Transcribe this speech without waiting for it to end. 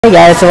Hey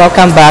guys,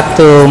 welcome back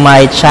to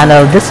my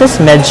channel. This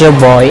is Medyo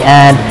boy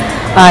and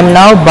I'm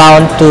now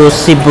bound to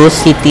Cebu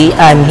City.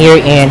 I'm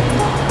here in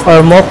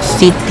Ormoc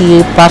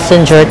City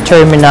Passenger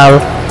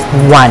Terminal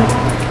 1.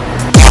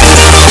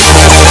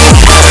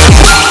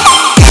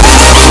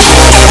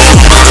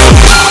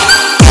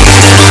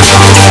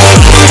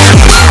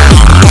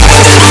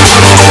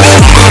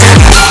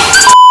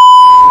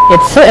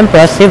 It's so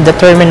impressive. The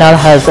terminal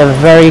has a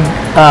very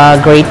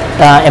great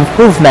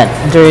improvement.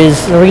 There is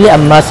really a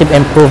massive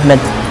improvement.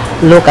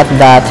 Look at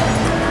that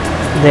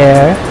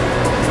there.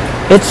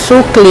 It's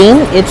so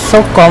clean, it's so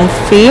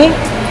comfy,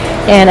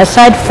 and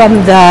aside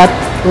from that,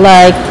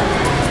 like,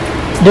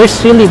 there's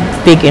really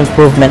big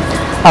improvement.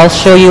 I'll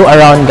show you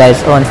around, guys,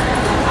 on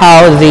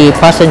how the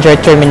passenger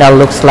terminal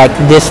looks like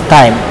this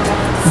time.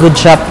 Good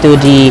job to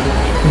the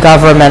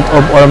government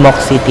of Ormoc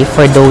City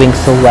for doing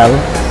so well.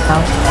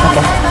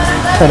 Okay,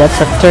 so that's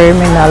a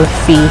terminal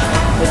fee.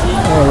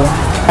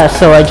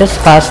 So I just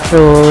passed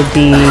through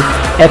the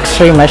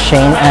x-ray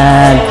machine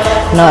and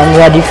now I'm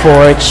ready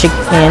for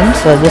check-in.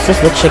 So this is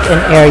the check-in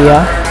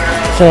area.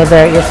 So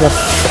there is the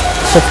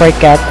Super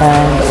Cat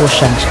and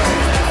Ocean.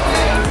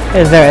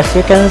 There, as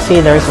you can see,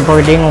 there's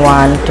boarding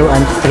 1, 2,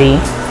 and 3,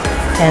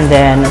 and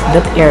then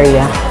that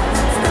area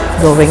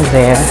going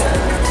there.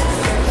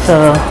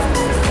 So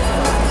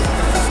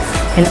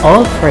in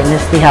all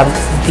fairness, they have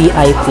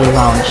VIP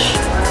lounge.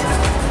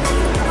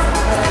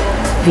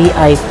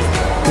 VIP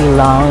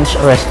lounge,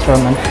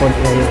 restaurant, and food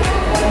area.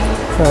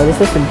 So this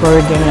is the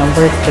boarding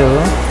number 2.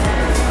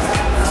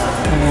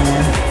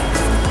 And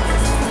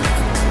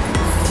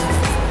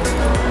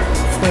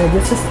so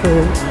this is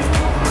the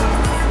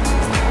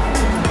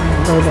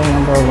boarding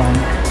number 1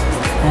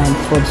 and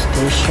food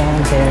station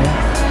there.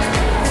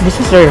 This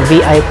is their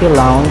VIP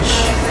lounge.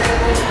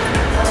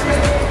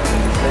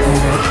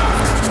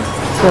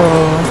 So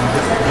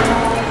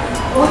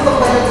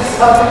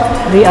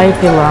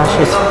VIP lounge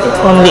is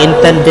only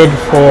intended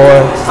for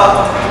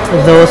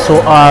those who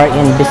are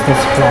in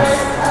business class.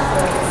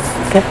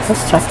 Okay,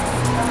 let's try.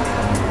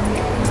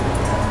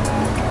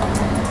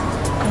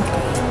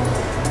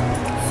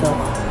 So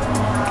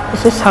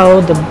this is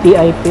how the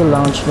VIP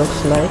lounge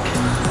looks like.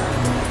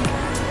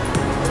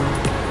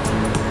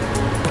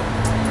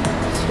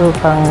 So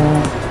pang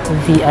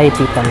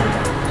VIP talaga.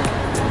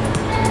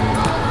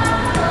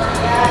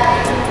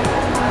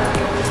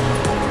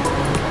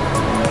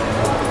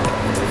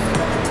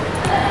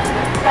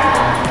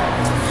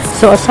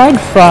 So aside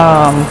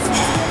from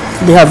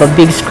they have a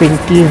big screen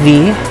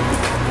TV,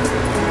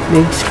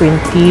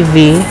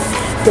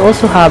 they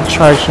also have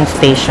charging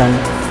station.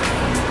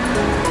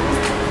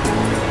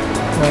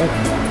 Right.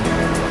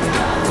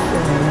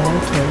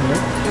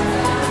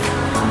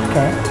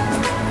 Okay.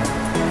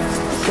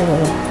 So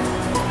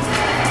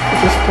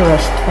this is the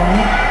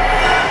restaurant.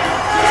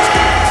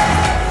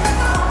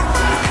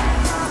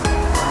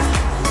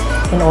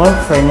 In all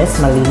fairness,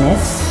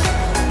 malinis.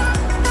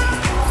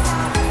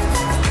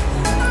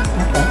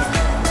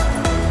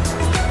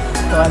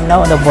 So I'm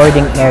now in the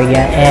boarding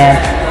area and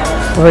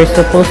we're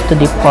supposed to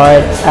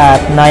depart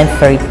at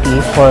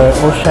 9:30 for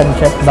Ocean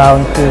Jet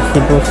bound to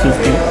Cebu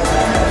City.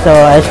 So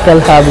I still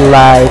have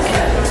like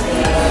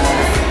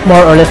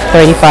more or less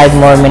 35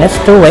 more minutes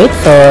to wait.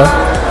 So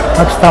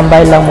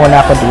mag-standby lang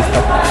muna ako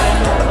dito.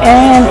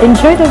 And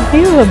enjoy the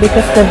view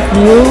because the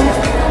view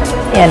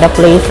and the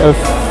place is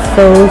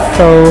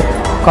so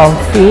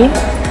comfy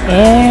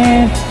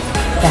and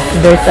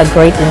there's a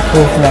great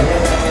improvement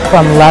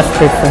from last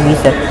trip to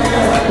visit.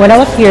 When I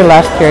was here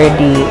last year,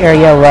 the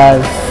area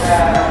was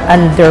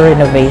under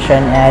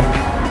renovation and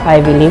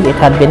I believe it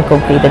had been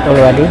completed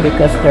already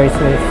because there's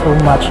so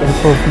much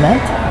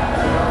improvement,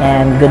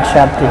 and good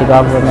job to the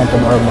government of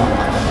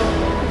Ormoc.